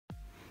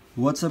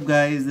What's up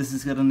guys, this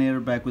is Karan here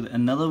back with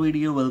another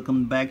video.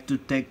 Welcome back to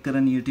Tech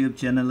Karan YouTube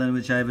channel, in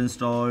which I've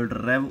installed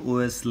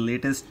RevOS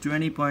latest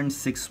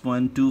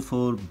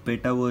 20.6.24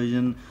 beta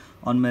version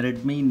on my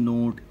Redmi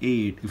Note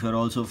 8. If you're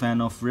also a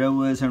fan of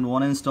RevOS and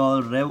want to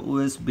install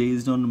RevOS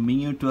based on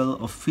MIUI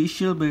 12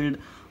 official build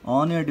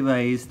on your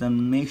device,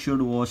 then make sure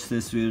to watch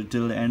this video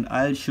till the end.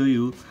 I'll show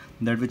you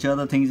that which are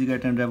the things you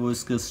get in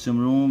RevOS custom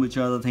room, which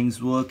are the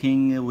things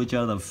working, which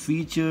are the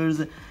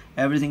features,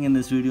 everything in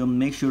this video.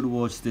 Make sure to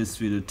watch this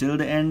video till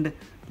the end.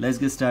 Let's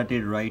get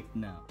started right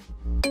now.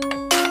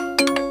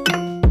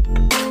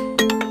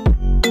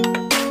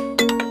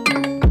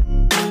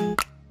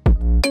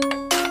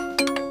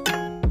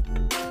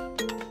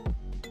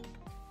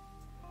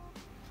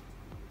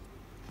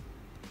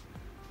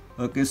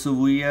 Okay, so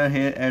we are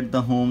here at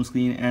the home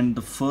screen, and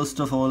the first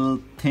of all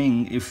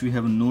thing, if you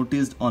have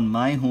noticed on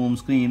my home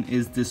screen,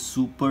 is this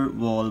super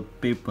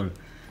wallpaper.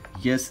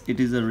 Yes,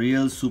 it is a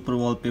real super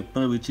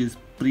wallpaper which is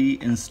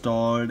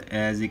pre-installed.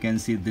 As you can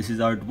see, this is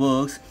how it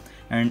works.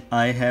 And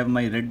I have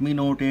my Redmi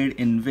Note 8,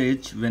 in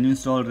which when you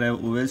install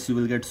RevOS you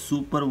will get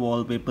super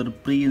wallpaper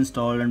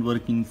pre-installed and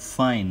working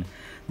fine.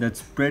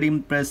 That's pretty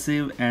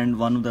impressive, and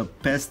one of the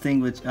best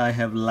thing which I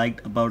have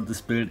liked about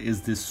this build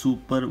is this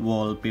super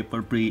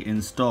wallpaper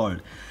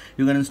pre-installed.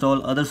 You can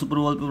install other super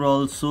wallpaper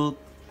also.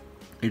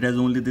 It has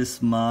only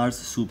this Mars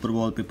super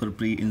wallpaper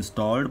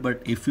pre-installed,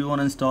 but if you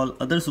want to install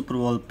other super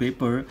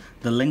wallpaper,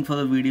 the link for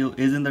the video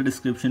is in the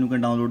description. You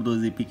can download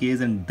those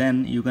APKs and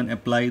then you can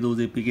apply those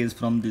APKs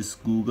from this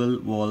Google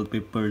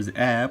Wallpapers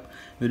app,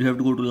 where you have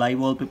to go to live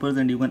wallpapers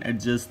and you can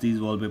adjust these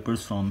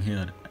wallpapers from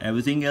here.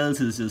 Everything else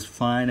is just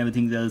fine,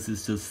 everything else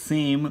is just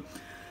same.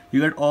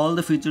 You get all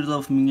the features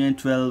of MIUI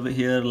 12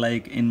 here,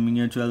 like in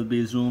MIUI 12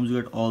 based rooms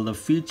you get all the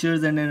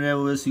features, and in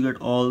RevOS you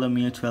get all the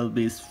MIUI 12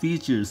 based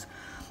features.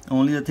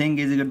 Only the thing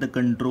is you get the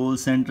control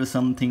center,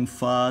 something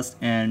fast,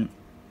 and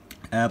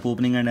app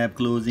opening and app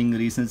closing,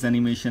 recent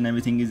animation,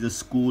 everything is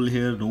just cool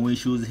here, no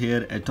issues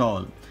here at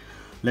all.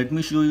 Let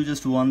me show you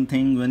just one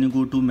thing. When you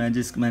go to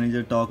Magisk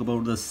Manager, talk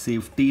about the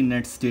safety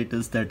net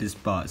status, that is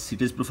pass.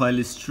 Status profile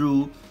is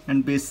true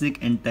and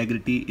basic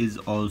integrity is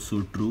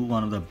also true.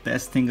 One of the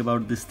best thing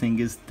about this thing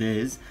is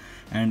this.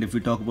 And if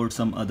we talk about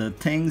some other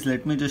things,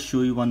 let me just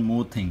show you one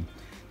more thing.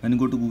 When you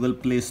go to Google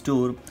Play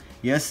Store,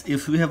 yes,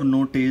 if we have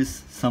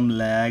noticed some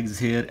lags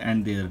here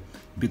and there,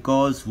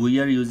 because we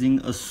are using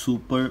a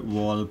super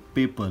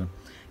wallpaper.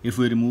 If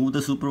we remove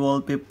the super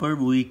wallpaper,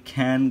 we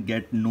can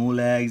get no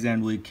lags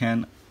and we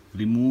can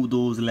remove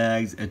those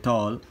lags at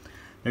all.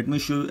 Let me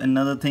show you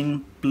another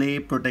thing. Play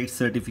Protect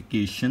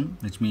certification,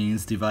 which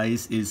means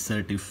device is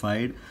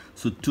certified.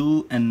 So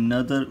two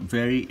another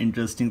very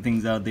interesting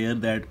things are there,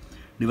 that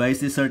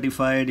device is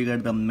certified, you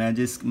get the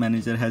Magisk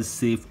Manager has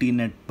safety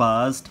net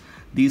passed.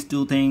 These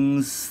two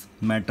things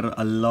matter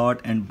a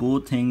lot, and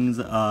both things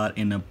are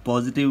in a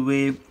positive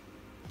way.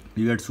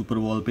 You get super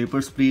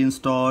wallpapers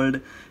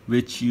pre-installed,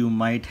 which you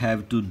might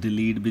have to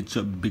delete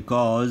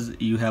because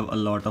you have a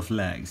lot of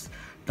lags.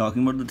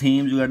 Talking about the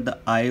themes, you got the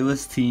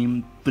iOS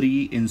theme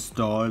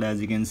pre-installed. As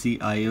you can see,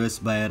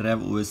 iOS by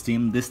RevOS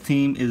theme. This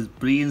theme is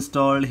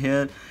pre-installed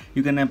here.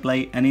 You can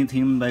apply any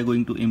theme by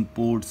going to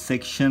import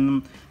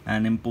section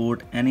and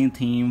import any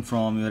theme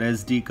from your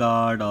SD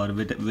card or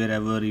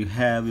wherever you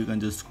have. You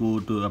can just go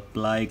to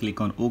apply, click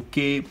on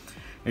OK.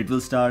 It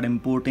will start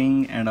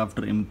importing, and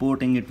after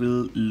importing it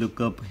will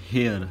look up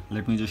here.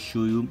 Let me just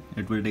show you.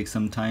 It will take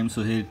some time.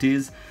 So here it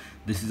is.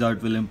 This is how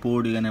it will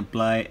import. You can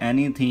apply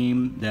any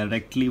theme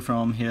directly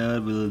from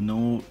here. Will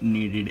no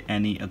needed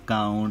any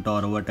account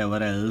or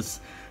whatever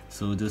else.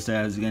 So just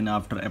as again,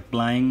 after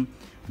applying,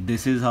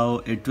 this is how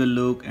it will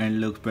look,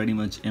 and looks pretty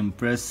much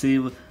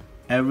impressive.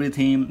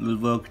 Everything will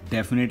work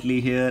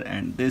definitely here,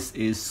 and this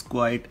is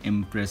quite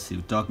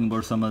impressive. Talking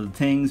about some other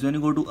things, when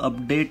you go to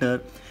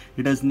updater,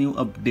 it has new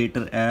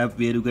updater app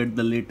where you get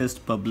the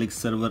latest public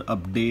server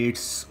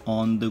updates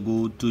on the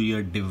go to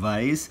your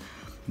device.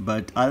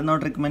 But I'll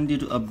not recommend you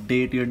to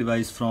update your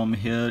device from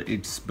here.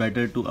 It's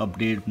better to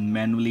update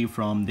manually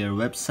from their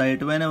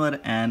website whenever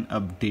an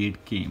update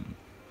came.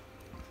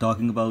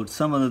 Talking about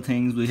some other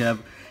things, we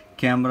have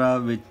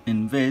camera,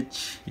 in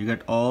which you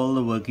get all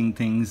the working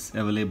things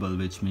available,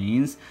 which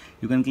means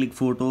you can click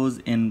photos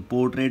in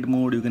portrait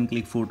mode, you can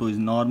click photos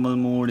in normal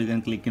mode, you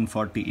can click in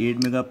 48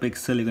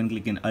 megapixel, you can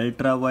click in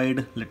ultra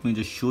wide. Let me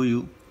just show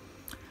you.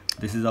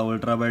 This is how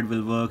ultra wide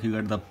will work. You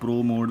got the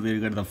pro mode where you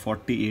get the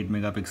 48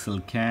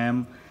 megapixel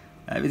cam.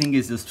 Everything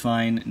is just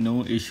fine,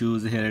 no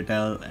issues here at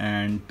all.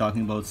 And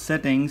talking about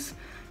settings,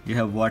 you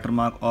have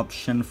watermark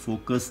option,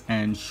 focus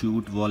and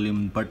shoot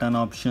volume button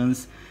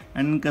options,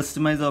 and in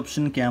customize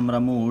option camera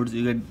modes,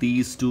 you get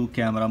these two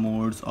camera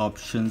modes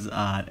options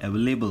are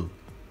available.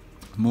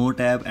 More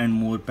tab and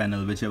more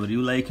panel, whichever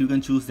you like, you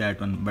can choose that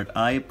one, but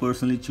I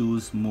personally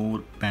choose more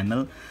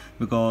panel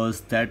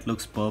because that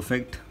looks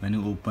perfect. When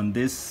you open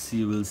this,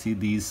 you will see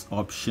these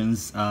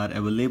options are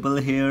available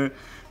here.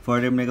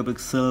 48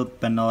 megapixel,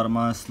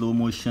 panorama, slow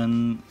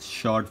motion,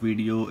 short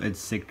video,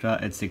 etc,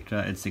 etc,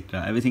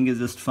 etc. Everything is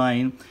just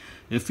fine.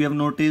 If you have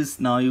noticed,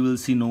 now you will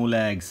see no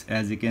lags.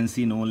 As you can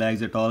see, no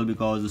lags at all,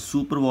 because the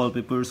super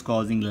wallpaper is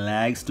causing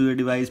lags to your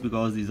device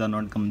because these are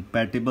not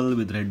compatible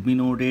with Redmi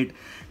Note 8.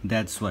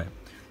 That's why.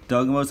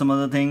 Talking about some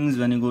other things,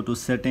 when you go to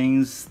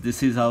settings,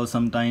 this is how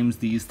sometimes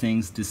these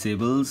things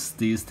disables.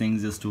 These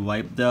things just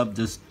wipe up,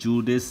 just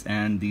do this,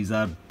 and these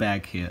are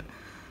back here.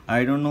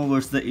 I don't know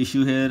what's the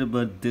issue here,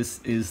 but this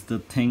is the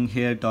thing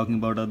here. Talking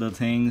about other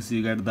things,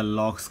 you get the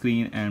lock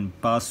screen and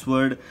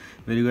password,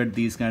 where you get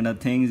these kind of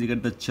things. You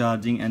get the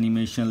charging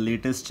animation,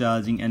 latest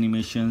charging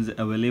animations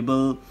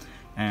available,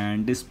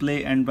 and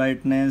display and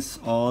brightness,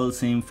 all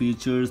same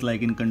features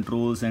like in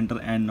control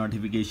center and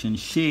notification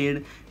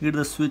shade. You get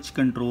the switch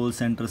control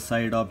center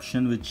side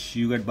option, which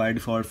you get by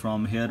default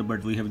from here,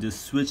 but we have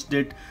just switched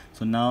it,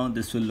 so now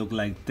this will look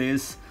like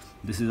this.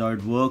 This is how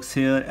it works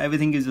here.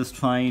 Everything is just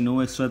fine, no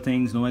extra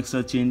things, no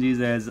extra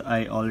changes, as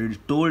I already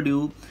told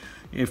you.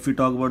 If we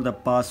talk about the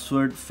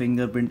password,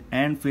 fingerprint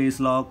and face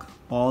lock,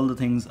 all the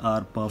things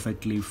are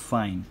perfectly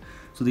fine.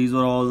 So these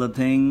were all the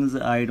things.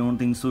 I don't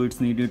think so it's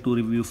needed to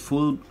review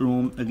full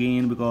ROM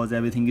again, because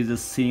everything is the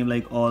same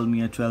like all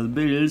MIUI 12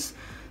 builds.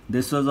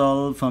 This was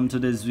all from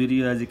today's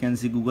video. As you can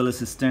see, Google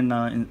Assistant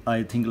now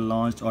I think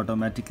launched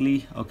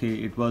automatically. Okay,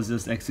 it was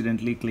just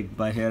accidentally clicked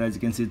by here. As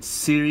you can see, it's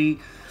Siri,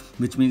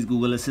 which means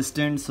Google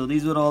Assistant. So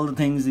these were all the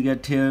things you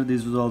get here.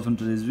 This was all from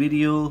today's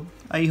video.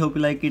 I hope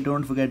you like it.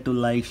 Don't forget to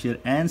like, share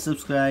and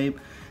subscribe.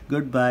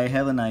 Goodbye.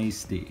 Have a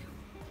nice day.